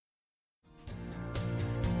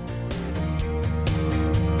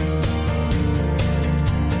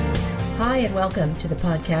Hi, and welcome to the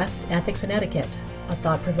podcast Ethics and Etiquette, a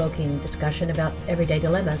thought-provoking discussion about everyday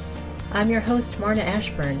dilemmas. I'm your host, Marna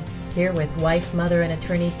Ashburn, here with wife, mother, and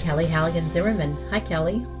attorney Kelly Halligan Zimmerman. Hi,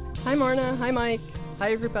 Kelly. Hi, Marna. Hi, Mike.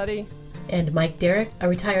 Hi, everybody. And Mike Derrick, a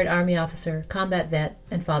retired Army officer, combat vet,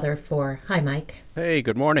 and father of 4. Hi, Mike. Hey,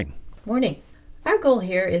 good morning. Morning. Our goal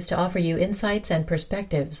here is to offer you insights and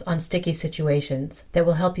perspectives on sticky situations that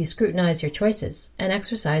will help you scrutinize your choices and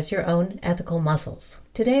exercise your own ethical muscles.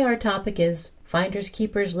 Today our topic is finders,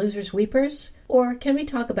 keepers, losers, weepers, or can we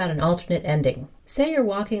talk about an alternate ending? Say you're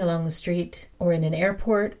walking along the street or in an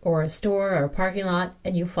airport or a store or a parking lot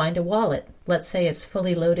and you find a wallet. Let's say it's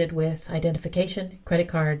fully loaded with identification, credit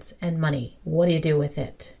cards, and money. What do you do with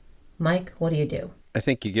it? Mike, what do you do? I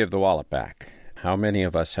think you give the wallet back. How many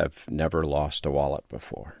of us have never lost a wallet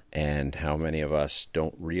before? And how many of us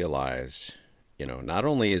don't realize, not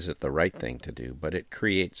only is it the right thing to do, but it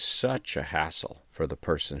creates such a hassle for the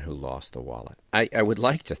person who lost the wallet. I would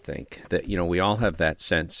like to think that, we all have that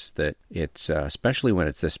sense that it's, especially when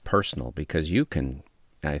it's this personal, because you can,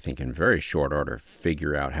 I think, in very short order,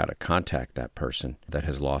 figure out how to contact that person that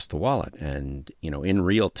has lost the wallet and, in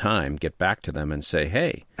real time, get back to them and say,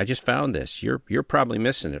 hey, I just found this. You're probably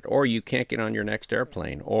missing it, or you can't get on your next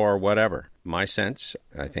airplane, or whatever. My sense,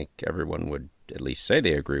 I think everyone would at least say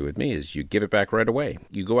they agree with me, is you give it back right away.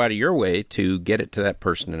 You go out of your way to get it to that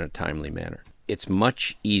person in a timely manner. It's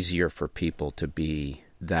much easier for people to be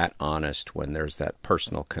that honest when there's that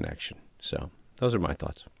personal connection. So those are my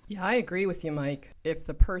thoughts. Yeah, I agree with you, Mike. If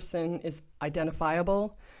the person is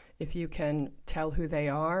identifiable, if you can tell who they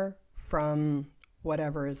are from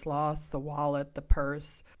whatever is lost, the wallet, the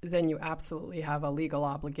purse, then you absolutely have a legal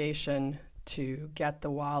obligation to get the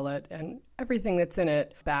wallet and everything that's in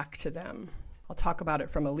it back to them. I'll talk about it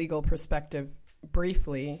from a legal perspective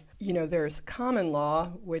briefly. There's common law,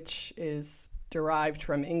 which is derived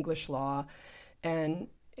from English law, and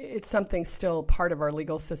it's something still part of our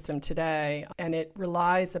legal system today, and it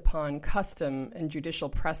relies upon custom and judicial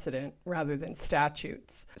precedent rather than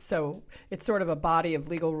statutes. So it's sort of a body of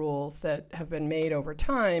legal rules that have been made over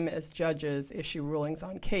time as judges issue rulings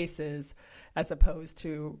on cases, as opposed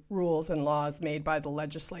to rules and laws made by the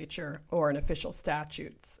legislature or in official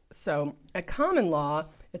statutes. So at common law,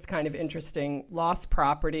 it's kind of interesting. Lost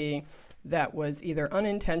property that was either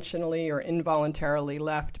unintentionally or involuntarily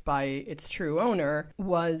left by its true owner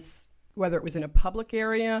was, whether it was in a public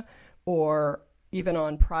area or even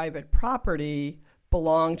on private property,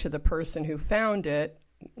 belonged to the person who found it.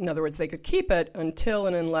 In other words, they could keep it until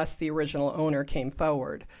and unless the original owner came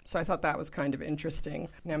forward. So I thought that was kind of interesting.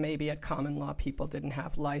 Now, maybe at common law, people didn't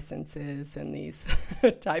have licenses and these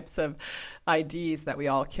types of IDs that we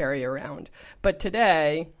all carry around. But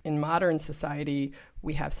today, in modern society,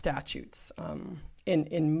 we have statutes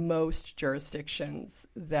in most jurisdictions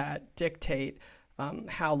that dictate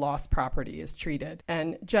how lost property is treated.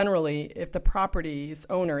 And generally, if the property's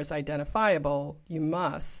owner is identifiable, you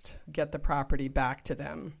must get the property back to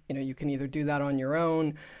them. You can either do that on your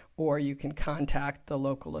own or you can contact the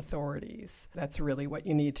local authorities. That's really what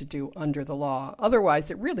you need to do under the law.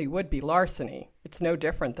 Otherwise, it really would be larceny. It's no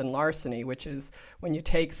different than larceny, which is when you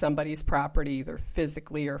take somebody's property either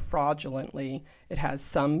physically or fraudulently, it has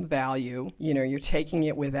some value. You're taking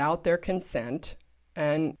it without their consent,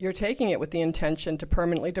 and you're taking it with the intention to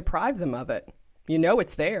permanently deprive them of it.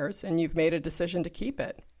 It's theirs, and you've made a decision to keep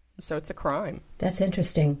it. So it's a crime. That's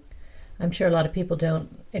interesting. I'm sure a lot of people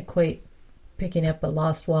don't equate picking up a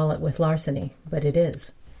lost wallet with larceny, but it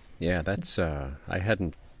is. Yeah, that's, I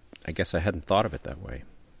guess I hadn't thought of it that way.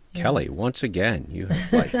 Yeah. Kelly, once again, you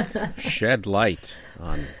have shed light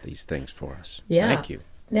on these things for us. Yeah. Thank you.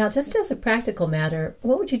 Now, just as a practical matter,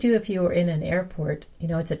 what would you do if you were in an airport?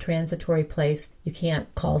 It's a transitory place. You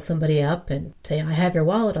can't call somebody up and say, I have your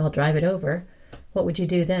wallet, I'll drive it over. What would you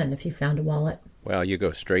do then if you found a wallet? Well, you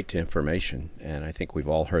go straight to information, and I think we've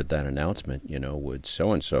all heard that announcement, would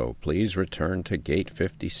so-and-so please return to gate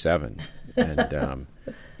 57, and,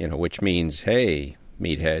 which means, hey,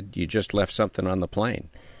 meathead, you just left something on the plane,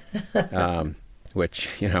 which,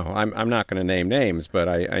 I'm not going to name names, but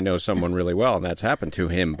I know someone really well, and that's happened to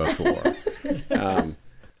him before.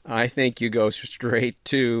 I think you go straight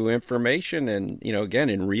to information and, again,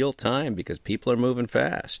 in real time because people are moving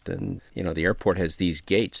fast. And, the airport has these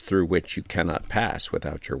gates through which you cannot pass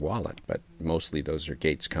without your wallet. But mostly those are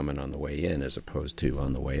gates coming on the way in as opposed to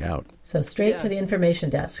on the way out. So straight to the information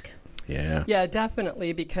desk. Yeah. Yeah,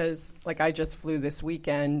 definitely, because I just flew this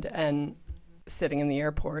weekend and sitting in the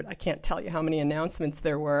airport, I can't tell you how many announcements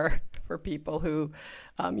there were for people who,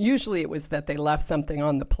 usually it was that they left something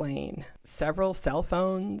on the plane. Several cell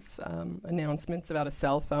phones, announcements about a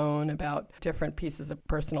cell phone, about different pieces of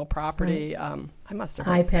personal property. I must have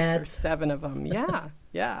heard 6 or 7 of them. Yeah,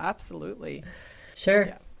 yeah, absolutely. Sure.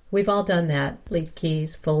 Yeah. We've all done that. Leave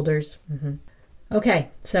keys, folders. Mm-hmm. Okay,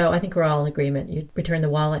 so I think we're all in agreement. You'd return the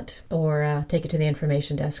wallet or take it to the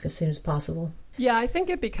information desk as soon as possible. Yeah, I think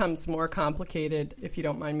it becomes more complicated, if you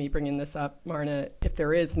don't mind me bringing this up, Marna, if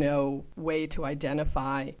there is no way to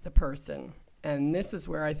identify the person. And this is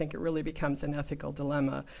where I think it really becomes an ethical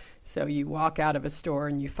dilemma. So you walk out of a store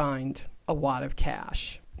and you find a wad of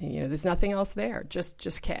cash. There's nothing else there,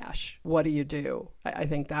 just cash. What do you do? I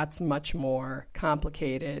think that's much more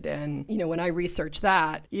complicated. And, when I researched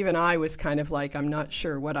that, even I was kind of like, I'm not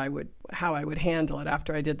sure how I would handle it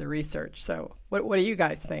after I did the research. So what do you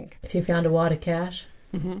guys think? If you found a wad of cash,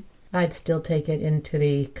 I'd still take it into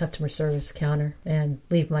the customer service counter and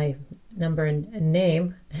leave my number and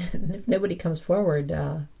name. And if nobody comes forward,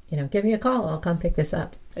 give me a call. I'll come pick this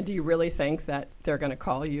up. And do you really think that they're going to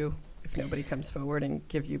call you if nobody comes forward and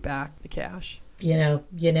give you back the cash? You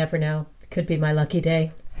never know. It could be my lucky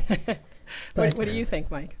day. What do you think,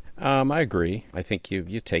 Mike? I agree. I think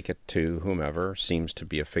you take it to whomever seems to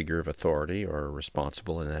be a figure of authority or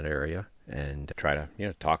responsible in that area and try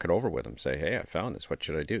to, talk it over with them. Say, hey, I found this. What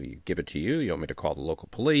should I do? You give it to you. You want me to call the local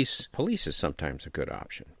police? Police is sometimes a good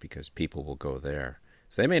option because people will go there.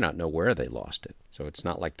 So they may not know where they lost it. So it's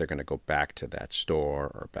not like they're going to go back to that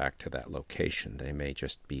store or back to that location. They may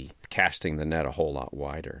just be casting the net a whole lot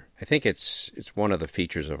wider. I think it's one of the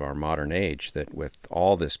features of our modern age that with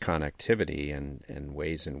all this connectivity and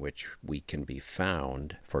ways in which we can be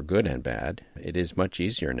found for good and bad, it is much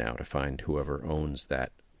easier now to find whoever owns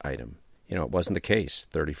that item. It wasn't the case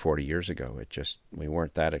 30, 40 years ago. We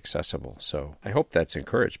weren't that accessible. So I hope that's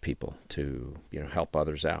encouraged people to, help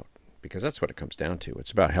others out. Because that's what it comes down to. It's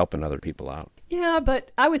about helping other people out. Yeah, but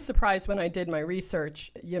I was surprised when I did my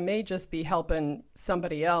research. You may just be helping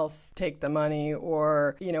somebody else take the money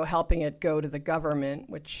or, helping it go to the government,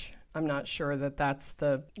 which I'm not sure that that's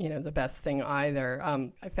the best thing either.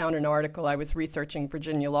 I found an article. I was researching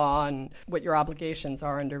Virginia law and what your obligations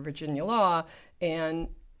are under Virginia law. And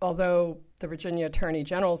although the Virginia Attorney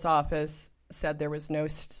General's office said there was no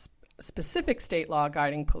specific state law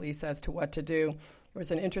guiding police as to what to do, there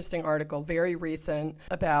was an interesting article, very recent,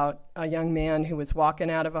 about a young man who was walking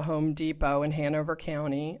out of a Home Depot in Hanover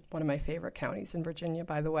County, one of my favorite counties in Virginia,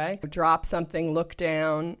 by the way, dropped something, looked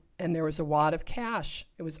down, and there was a wad of cash.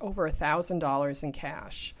 It was over $1,000 in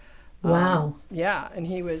cash. Wow. Yeah, and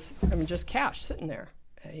he was, just cash sitting there.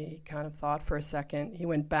 He kind of thought for a second. He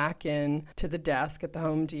went back in to the desk at the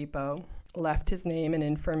Home Depot, left his name and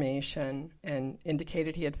information, and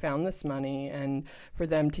indicated he had found this money and for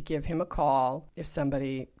them to give him a call if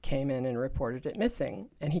somebody came in and reported it missing.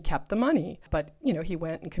 And he kept the money. But, he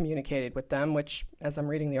went and communicated with them, which, as I'm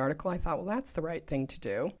reading the article, I thought, well, that's the right thing to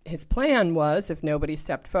do. His plan was, if nobody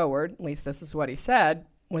stepped forward, at least this is what he said,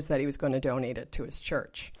 was that he was going to donate it to his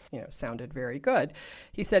church. Sounded very good.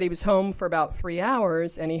 He said he was home for about 3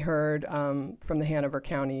 hours, and he heard from the Hanover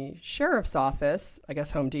County Sheriff's Office, I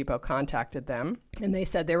guess Home Depot contacted them, and they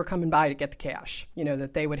said they were coming by to get the cash,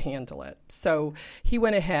 that they would handle it. So he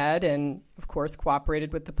went ahead and, of course,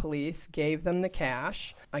 cooperated with the police, gave them the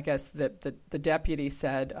cash. I guess the deputy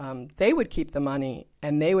said they would keep the money,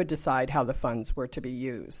 and they would decide how the funds were to be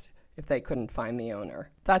used if they couldn't find the owner.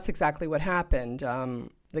 That's exactly what happened.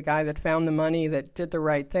 The guy that found the money, that did the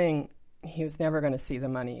right thing, he was never going to see the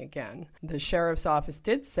money again. The sheriff's office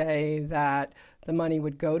did say that the money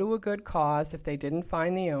would go to a good cause if they didn't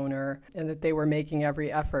find the owner, and that they were making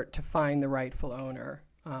every effort to find the rightful owner.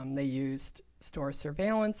 They used store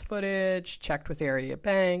surveillance footage, checked with area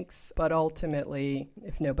banks, but ultimately,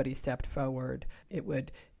 if nobody stepped forward, it would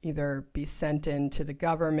either be sent in to the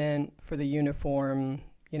government for the uniform,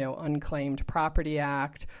 Unclaimed Property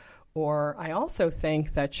Act, or I also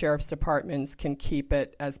think that sheriff's departments can keep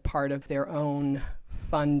it as part of their own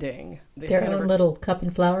funding. Their own little cup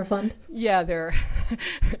and flower fund? Yeah,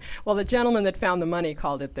 well, the gentleman that found the money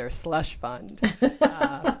called it their slush fund.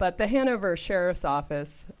 But the Hanover Sheriff's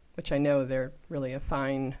Office, which I know they're really a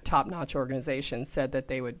fine, top-notch organization, said that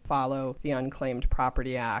they would follow the Unclaimed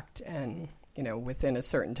Property Act and within a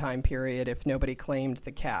certain time period, if nobody claimed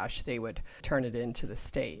the cash, they would turn it into the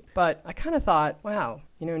state. But I kind of thought, wow,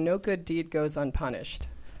 no good deed goes unpunished.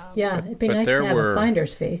 Yeah, it'd be nice to have a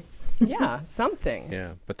finder's fee. Yeah, something.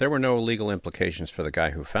 Yeah, but there were no legal implications for the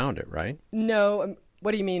guy who found it, right? No,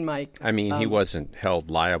 What do you mean, Mike? I mean, he wasn't held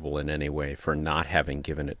liable in any way for not having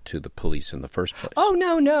given it to the police in the first place. Oh,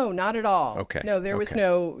 no, not at all. Okay. No, there was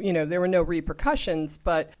there were no repercussions,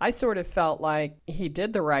 but I sort of felt like he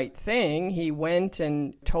did the right thing. He went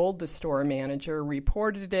and told the store manager,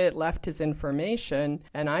 reported it, left his information,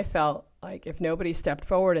 and I felt like if nobody stepped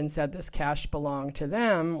forward and said this cash belonged to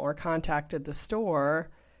them or contacted the store,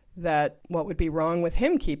 that what would be wrong with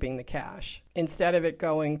him keeping the cash instead of it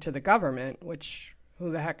going to the government, which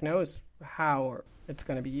who the heck knows how it's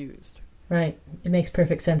going to be used. Right. It makes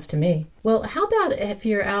perfect sense to me. Well, how about if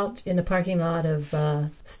you're out in the parking lot of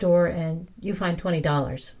a store and you find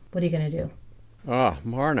 $20? What are you going to do? Oh,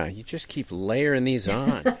 Marna, you just keep layering these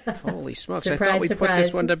on. Holy smokes. Surprise, I thought we surprise. put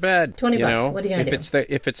this one to bed. $20. What are you going to do?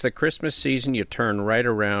 If it's the Christmas season, you turn right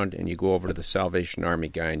around and you go over to the Salvation Army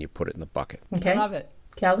guy and you put it in the bucket. Okay. I love it.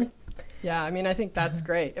 Kelly? Yeah, I mean, I think that's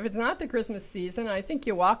great. If it's not the Christmas season, I think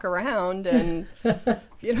you walk around and if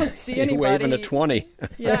you don't see anybody... You're waving a 20.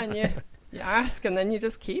 Yeah, and you ask and then you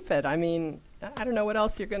just keep it. I mean, I don't know what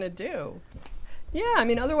else you're going to do. Yeah, I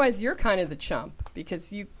mean, otherwise you're kind of the chump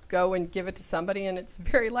because you go and give it to somebody and it's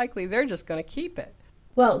very likely they're just going to keep it.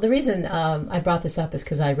 Well, the reason I brought this up is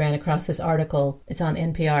because I ran across this article. It's on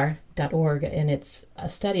NPR.org, and it's a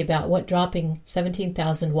study about what dropping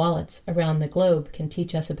 17,000 wallets around the globe can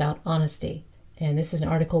teach us about honesty. And this is an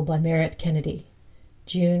article by Merritt Kennedy,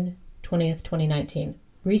 June 20th, 2019.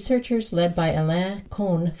 Researchers led by Alain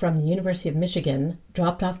Cohn from the University of Michigan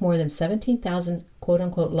dropped off more than 17,000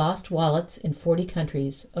 quote-unquote lost wallets in 40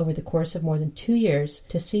 countries over the course of more than 2 years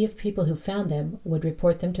to see if people who found them would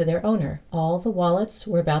report them to their owner. All the wallets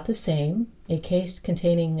were about the same, a case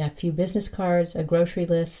containing a few business cards, a grocery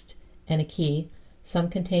list, and a key. Some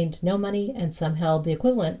contained no money and some held the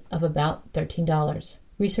equivalent of about $13.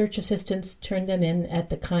 Research assistants turned them in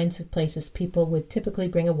at the kinds of places people would typically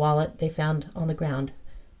bring a wallet they found on the ground: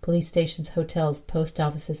 police stations, hotels, post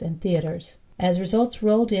offices, and theaters. As results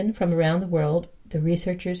rolled in from around the world, the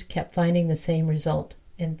researchers kept finding the same result.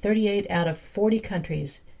 In 38 out of 40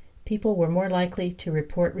 countries, people were more likely to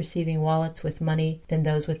report receiving wallets with money than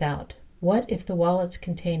those without. What if the wallets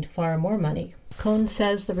contained far more money? Cohn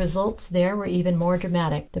says the results there were even more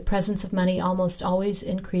dramatic. The presence of money almost always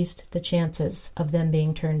increased the chances of them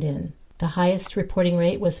being turned in. The highest reporting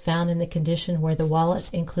rate was found in the condition where the wallet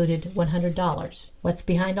included $100. What's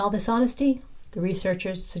behind all this honesty? The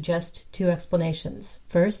researchers suggest two explanations.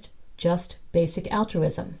 First, just basic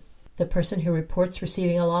altruism. The person who reports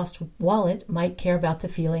receiving a lost wallet might care about the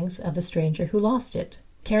feelings of the stranger who lost it.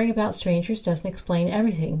 Caring about strangers doesn't explain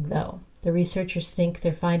everything, though. The researchers think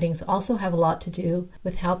their findings also have a lot to do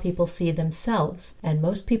with how people see themselves, and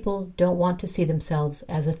most people don't want to see themselves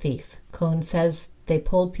as a thief. Cohn says they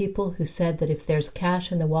polled people who said that if there's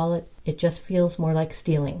cash in the wallet, it just feels more like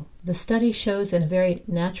stealing. The study shows in a very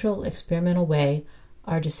natural, experimental way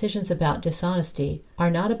our decisions about dishonesty are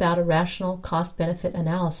not about a rational cost-benefit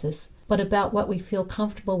analysis, but about what we feel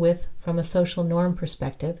comfortable with from a social norm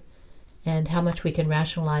perspective and how much we can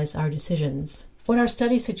rationalize our decisions. What our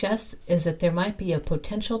study suggests is that there might be a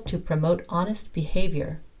potential to promote honest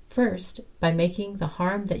behavior. First, by making the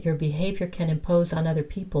harm that your behavior can impose on other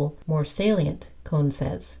people more salient, Cohn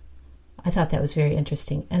says. I thought that was very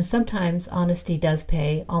interesting. And sometimes honesty does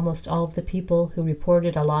pay. Almost all of the people who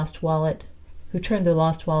reported a lost wallet, who turned their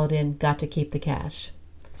lost wallet in, got to keep the cash.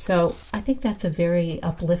 So I think that's a very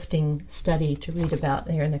uplifting study to read about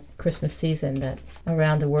here in the Christmas season, that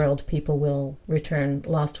around the world people will return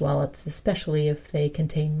lost wallets, especially if they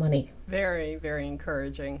contain money. Very, very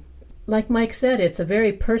encouraging. Like Mike said, it's a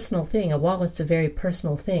very personal thing. A wallet's a very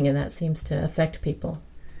personal thing, and that seems to affect people.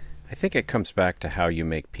 I think it comes back to how you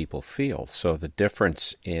make people feel. So the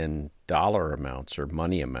difference in dollar amounts or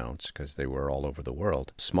money amounts, because they were all over the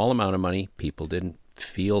world, small amount of money, people didn't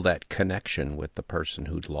feel that connection with the person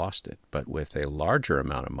who'd lost it. But with a larger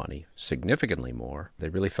amount of money, significantly more, they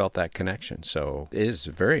really felt that connection. So it is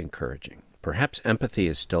very encouraging. Perhaps empathy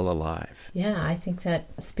is still alive. Yeah, I think that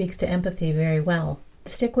speaks to empathy very well.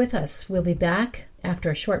 Stick with us. We'll be back after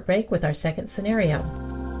a short break with our second scenario.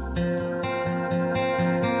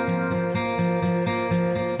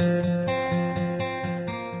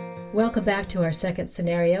 Welcome back to our second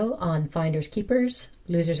scenario on Finders Keepers,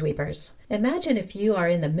 Losers Weepers. Imagine if you are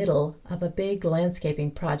in the middle of a big landscaping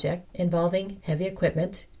project involving heavy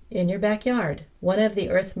equipment in your backyard. One of the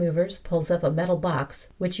earth movers pulls up a metal box,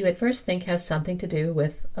 which you at first think has something to do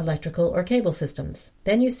with electrical or cable systems.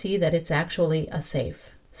 Then you see that it's actually a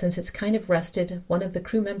safe. Since it's kind of rusted, one of the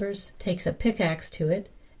crew members takes a pickaxe to it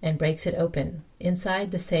and breaks it open.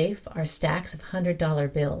 Inside the safe are stacks of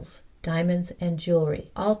 $100 bills, diamonds, and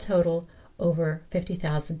jewelry, all total over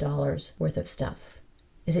 $50,000 worth of stuff.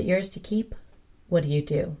 Is it yours to keep? What do you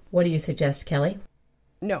do? What do you suggest, Kelly?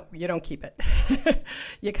 No, you don't keep it.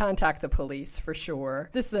 You contact the police for sure.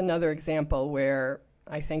 This is another example where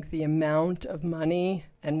I think the amount of money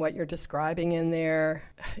and what you're describing in there,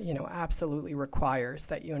 absolutely requires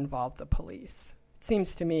that you involve the police. It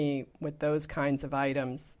seems to me with those kinds of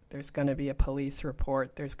items, there's going to be a police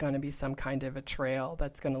report. There's going to be some kind of a trail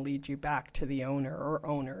that's going to lead you back to the owner or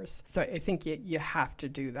owners. So I think you have to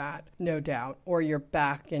do that, no doubt, or you're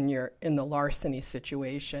back in the larceny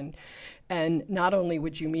situation. And not only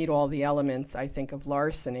would you meet all the elements, I think, of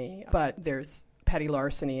larceny, but there's petty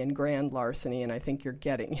larceny and grand larceny, and I think you're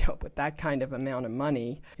getting, with that kind of amount of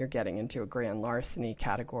money, you're getting into a grand larceny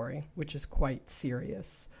category, which is quite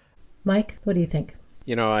serious. Mike, what do you think?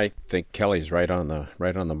 I think Kelly's right on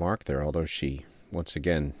the mark there, although she, once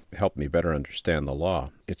again, helped me better understand the law.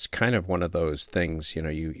 It's kind of one of those things,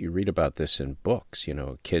 you read about this in books,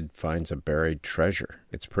 a kid finds a buried treasure.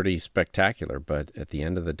 It's pretty spectacular, but at the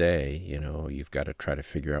end of the day, you've got to try to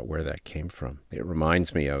figure out where that came from. It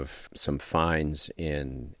reminds me of some finds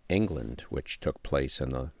in England, which took place in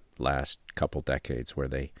the last couple decades, where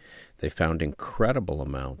they found incredible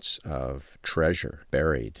amounts of treasure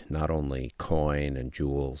buried, not only coin and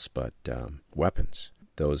jewels, but weapons.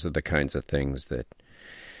 Those are the kinds of things that,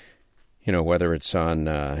 whether it's on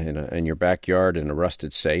in your backyard in a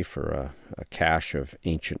rusted safe or a cache of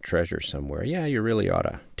ancient treasure somewhere, you really ought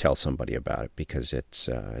to tell somebody about it, because it's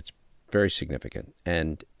very significant.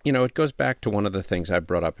 And, it goes back to one of the things I've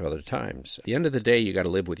brought up other times. At the end of the day, you got to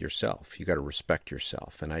live with yourself. You got to respect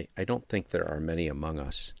yourself. And I don't think there are many among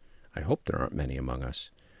us, I hope there aren't many among us,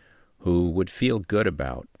 who would feel good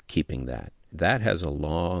about keeping that. That has a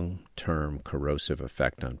long-term corrosive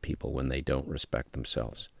effect on people when they don't respect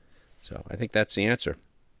themselves. So I think that's the answer.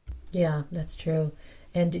 Yeah, that's true.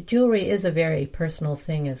 And jewelry is a very personal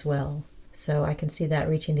thing as well. So I can see that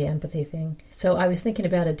reaching the empathy thing. So I was thinking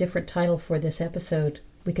about a different title for this episode.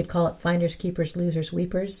 We could call it Finders, Keepers, Losers,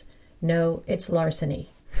 Weepers. No, it's larceny.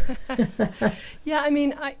 Yeah,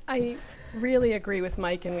 I really agree with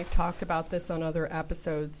Mike, and we've talked about this on other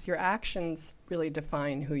episodes. Your actions really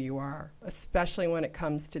define who you are, especially when it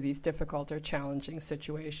comes to these difficult or challenging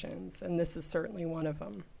situations, and this is certainly one of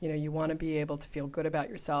them. You want to be able to feel good about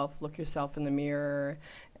yourself, look yourself in the mirror,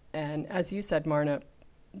 and as you said, Marna,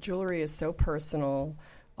 jewelry is so personal.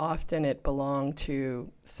 Often it belonged to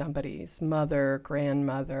somebody's mother,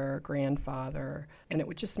 grandmother, grandfather, and it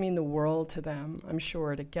would just mean the world to them, I'm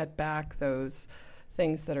sure, to get back those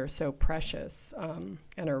things that are so precious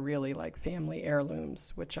and are really like family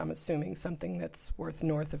heirlooms, which I'm assuming something that's worth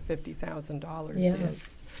north of $50,000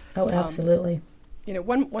 is. Oh, absolutely.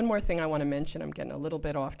 One more thing I want to mention, I'm getting a little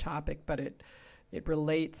bit off topic, but it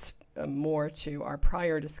relates more to our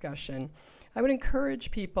prior discussion. I would encourage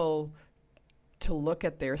people to look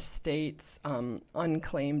at their state's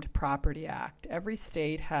Unclaimed Property Act. Every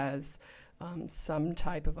state has some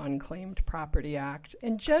type of Unclaimed Property Act,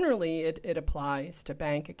 and generally it applies to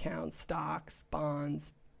bank accounts, stocks,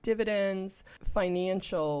 bonds, dividends,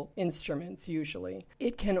 financial instruments usually.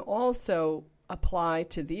 It can also apply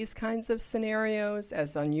to these kinds of scenarios,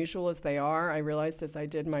 as unusual as they are. I realized as I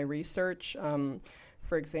did my research,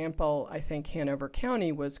 for example, I think Hanover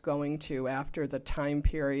County was going to, after the time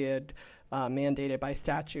period mandated by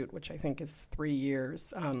statute, which I think is 3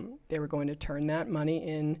 years, they were going to turn that money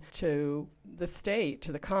into the state,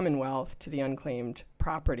 to the Commonwealth, to the Unclaimed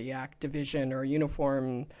Property Act Division, or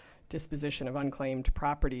Uniform Disposition of Unclaimed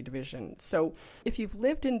Property Division. So if you've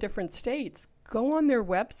lived in different states, go on their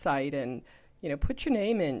website and put your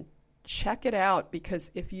name in, check it out, because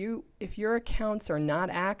if your accounts are not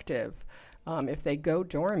active, if they go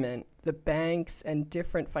dormant, the banks and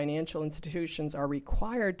different financial institutions are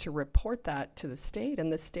required to report that to the state,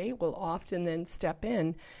 and the state will often then step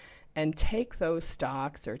in and take those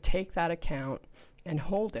stocks or take that account and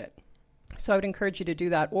hold it. So I would encourage you to do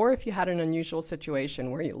that. Or if you had an unusual situation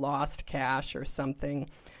where you lost cash or something,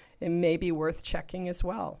 it may be worth checking as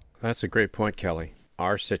well. That's a great point, Kelly.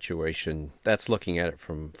 Our situation, that's looking at it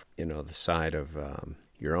from, the side of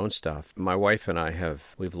your own stuff. My wife and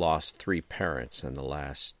we've lost 3 parents in the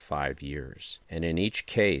last 5 years. And in each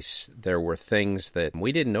case, there were things that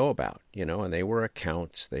we didn't know about, and they were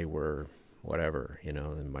accounts, they were whatever,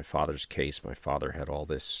 In my father's case, my father had all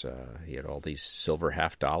this, he had all these silver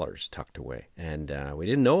 $50 tucked away, and we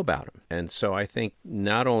didn't know about them. And so I think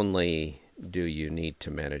not only do you need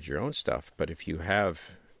to manage your own stuff, but if you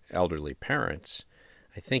have elderly parents,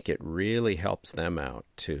 I think it really helps them out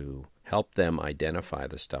to help them identify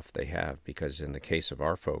the stuff they have, because in the case of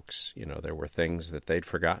our folks, there were things that they'd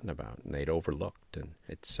forgotten about and they'd overlooked, and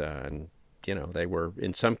it's and they were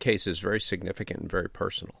in some cases very significant and very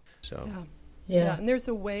personal. So, yeah. And there's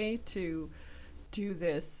a way to do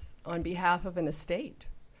this on behalf of an estate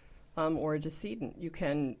or a decedent. You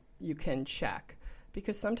can check,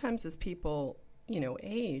 because sometimes as people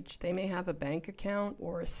age, they may have a bank account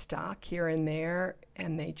or a stock here and there,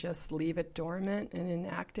 and they just leave it dormant and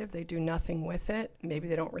inactive. They do nothing with it. Maybe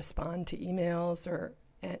they don't respond to emails,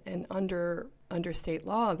 and under state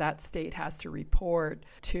law, that state has to report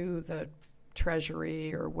to the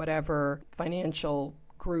Treasury or whatever financial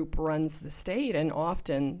group runs the state, and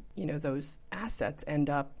often, those assets end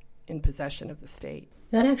up in possession of the state.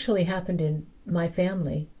 That actually happened in my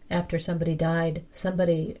family. After somebody died,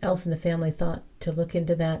 somebody else in the family thought to look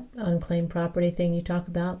into that unclaimed property thing you talk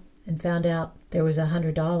about, and found out there was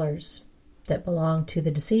 $100 that belonged to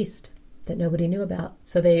the deceased that nobody knew about.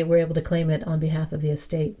 So they were able to claim it on behalf of the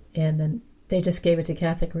estate, and then they just gave it to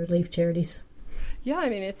Catholic relief charities. Yeah, I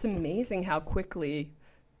mean, it's amazing how quickly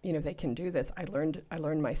they can do this. I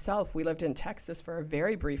learned myself. We lived in Texas for a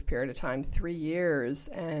very brief period of time, 3 years,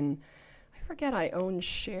 and I owned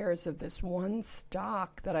shares of this one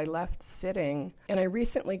stock that I left sitting. And I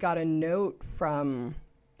recently got a note from,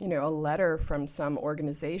 a letter from some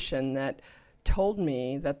organization that told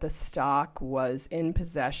me that the stock was in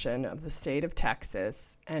possession of the state of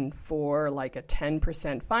Texas. And for like a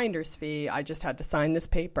 10% finder's fee, I just had to sign this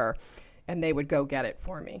paper, and they would go get it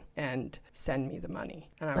for me and send me the money.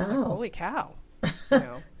 And I was like, holy cow.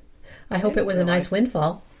 I hope it was a nice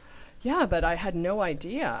windfall. Yeah, but I had no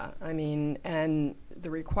idea. I mean, and the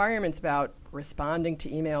requirements about responding to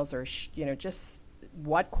emails are, just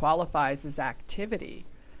what qualifies as activity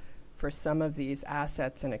for some of these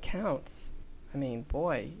assets and accounts. I mean,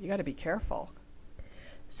 boy, you got to be careful.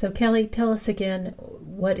 So, Kelly, tell us again,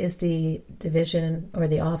 what is the division or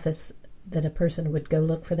the office that a person would go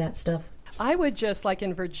look for that stuff? I would just, like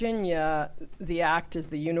in Virginia, the act is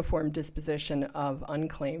the Uniform Disposition of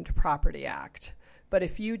Unclaimed Property Act. But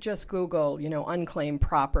if you just Google, unclaimed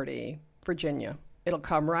property, Virginia, it'll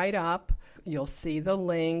come right up. You'll see the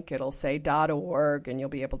link. It'll say .org, and you'll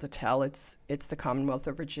be able to tell it's the Commonwealth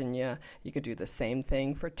of Virginia. You could do the same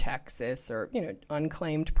thing for Texas or,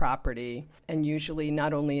 unclaimed property. And usually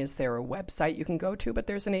not only is there a website you can go to, but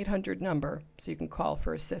there's an 800 number, so you can call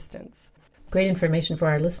for assistance. Great information for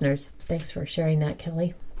our listeners. Thanks for sharing that,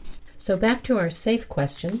 Kelly. So back to our safe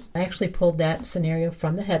question. I actually pulled that scenario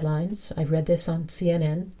from the headlines. I read this on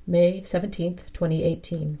CNN, May 17th,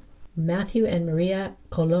 2018. Matthew and Maria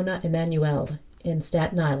Colonna Emanuel in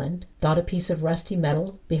Staten Island thought a piece of rusty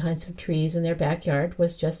metal behind some trees in their backyard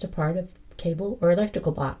was just a part of cable or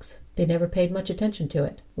electrical box. They never paid much attention to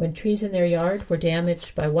it. When trees in their yard were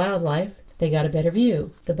damaged by wildlife, they got a better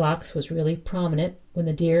view. The box was really prominent when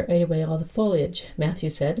the deer ate away all the foliage, Matthew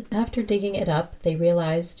said. After digging it up, they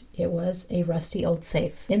realized it was a rusty old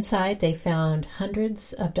safe. Inside, they found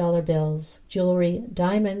hundreds of dollar bills, jewelry,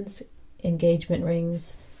 diamonds, engagement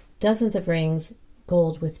rings, dozens of rings,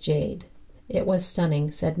 gold with jade. It was stunning,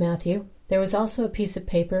 said Matthew. There was also a piece of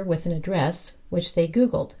paper with an address, which they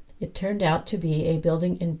Googled. It turned out to be a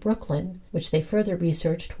building in Brooklyn, which they further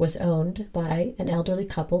researched was owned by an elderly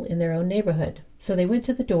couple in their own neighborhood. So they went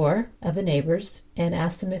to the door of the neighbors and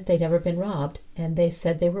asked them if they'd ever been robbed, and they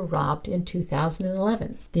said they were robbed in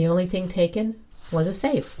 2011. The only thing taken was a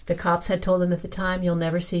safe. The cops had told them at the time, "You'll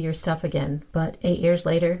never see your stuff again," but 8 years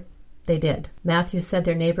later, they did. Matthew said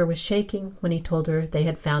their neighbor was shaking when he told her they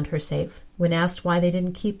had found her safe. When asked why they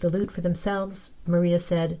didn't keep the loot for themselves, Maria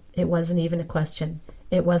said, "It wasn't even a question.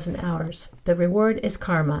 It wasn't ours. The reward is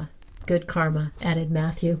karma. Good karma," added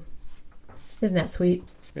Matthew. Isn't that sweet?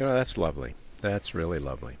 That's lovely. That's really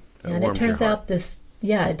lovely. That and it turns out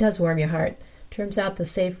it does warm your heart. Turns out the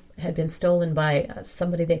safe had been stolen by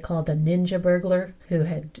somebody they called a ninja burglar who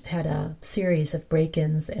had had a series of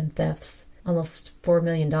break-ins and thefts. Almost $4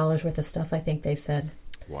 million worth of stuff, I think they said.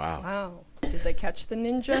 Wow. Did they catch the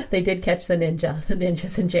ninja? They did catch the ninja. The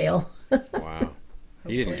ninja's in jail. Wow.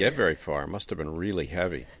 He didn't get very far. It must have been really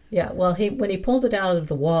heavy. Yeah, well, when he pulled it out of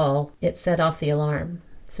the wall, it set off the alarm.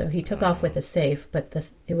 So he took off with the safe, but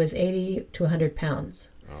it was 80 to 100 pounds.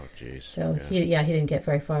 Oh, jeez. So he didn't get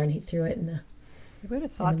very far, and he threw it in the You would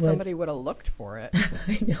have thought somebody would have looked for it.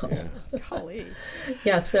 I know. Yeah. Golly.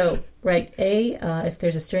 Yeah, so, right, if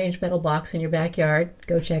there's a strange metal box in your backyard,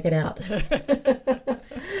 go check it out.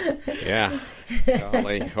 Yeah.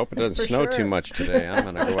 Golly, hope it doesn't snow too much today. I'm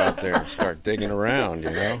going to go out there and start digging around,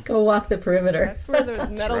 Go walk the perimeter. That's where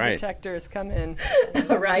those metal detectors come in.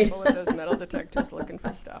 Right. People with those metal detectors looking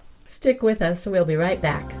for stuff. Stick with us. We'll be right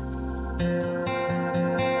back.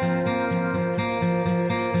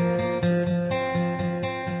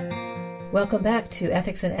 Welcome back to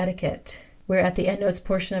Ethics and Etiquette. We're at the endnotes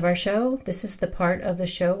portion of our show. This is the part of the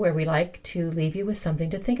show where we like to leave you with something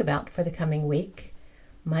to think about for the coming week.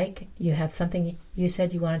 Mike, you have something you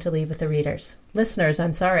said you wanted to leave with the readers. Listeners,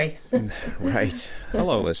 I'm sorry. Right.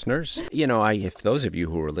 Hello, listeners. If those of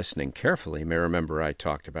you who are listening carefully may remember I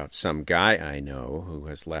talked about some guy I know who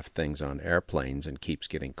has left things on airplanes and keeps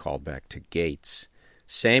getting called back to gates.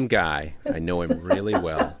 Same guy. I know him really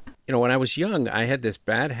well. When I was young, I had this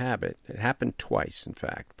bad habit. It happened twice, in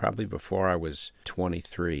fact, probably before I was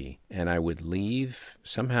 23. And I would leave.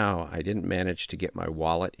 Somehow, I didn't manage to get my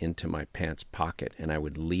wallet into my pants pocket, and I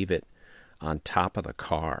would leave it on top of the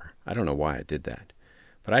car. I don't know why I did that.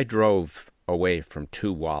 But I drove away from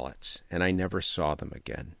 2 wallets, and I never saw them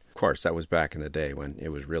again. Of course, that was back in the day when it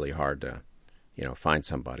was really hard to find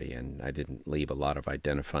somebody, and I didn't leave a lot of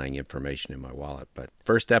identifying information in my wallet. But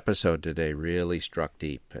first episode today really struck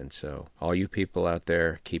deep, and so all you people out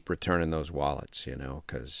there, keep returning those wallets,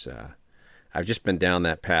 because I've just been down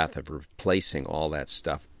that path of replacing all that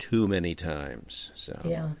stuff too many times. So,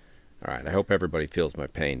 yeah. All right, I hope everybody feels my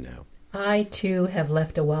pain now. I, too, have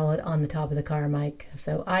left a wallet on the top of the car, Mike,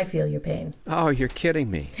 so I feel your pain. Oh, you're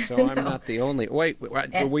kidding me. So no. I'm not the only... Wait,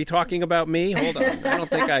 are we talking about me? Hold on. I don't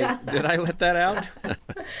think Did I let that out?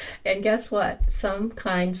 And guess what? Some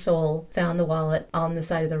kind soul found the wallet on the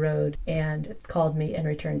side of the road and called me and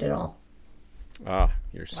returned it all. Oh,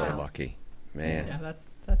 you're so Wow. lucky. Man. Yeah,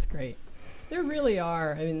 that's great. There really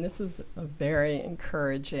are. I mean, this is a very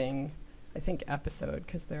encouraging, I think, episode,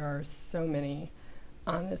 because there are so many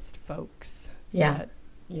honest folks that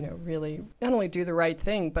really not only do the right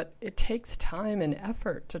thing, but it takes time and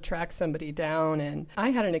effort to track somebody down. And I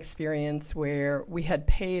had an experience where we had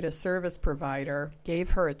paid a service provider, gave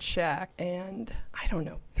her a check, and I don't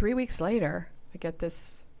know, 3 weeks later I get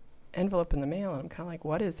this envelope in the mail, and I'm kind of like,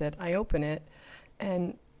 what is it? I open it,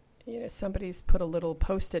 and somebody's put a little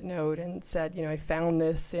Post-it note and said, I found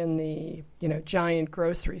this in the, giant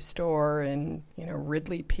grocery store in,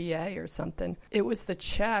 Ridley, PA or something. It was the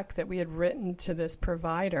check that we had written to this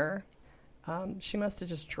provider. She must have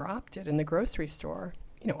just dropped it in the grocery store.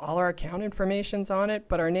 All our account information's on it,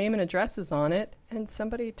 but our name and address is on it. And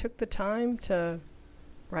somebody took the time to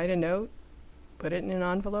write a note, put it in an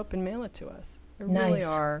envelope, and mail it to us. There really Nice.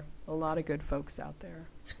 are a lot of good folks out there.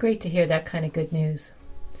 It's great to hear that kind of good news,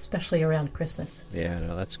 especially around Christmas. Yeah,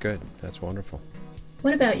 no, that's good. That's wonderful.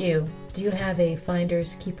 What about you? Do you have a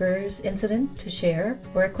Finders Keepers incident to share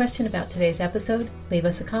or a question about today's episode? Leave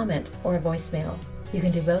us a comment or a voicemail. You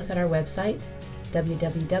can do both at our website,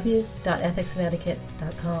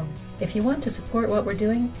 www.ethicsandetiquette.com. If you want to support what we're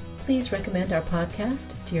doing, please recommend our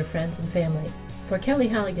podcast to your friends and family. For Kelly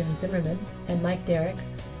Halligan Zimmerman and Mike Derrick,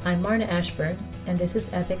 I'm Marna Ashburn, and this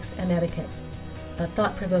is Ethics and Etiquette, a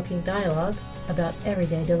thought-provoking dialogue about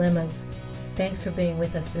everyday dilemmas. Thanks for being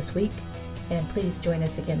with us this week, and please join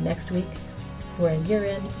us again next week for a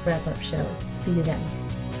year-end wrap-up show. See you then.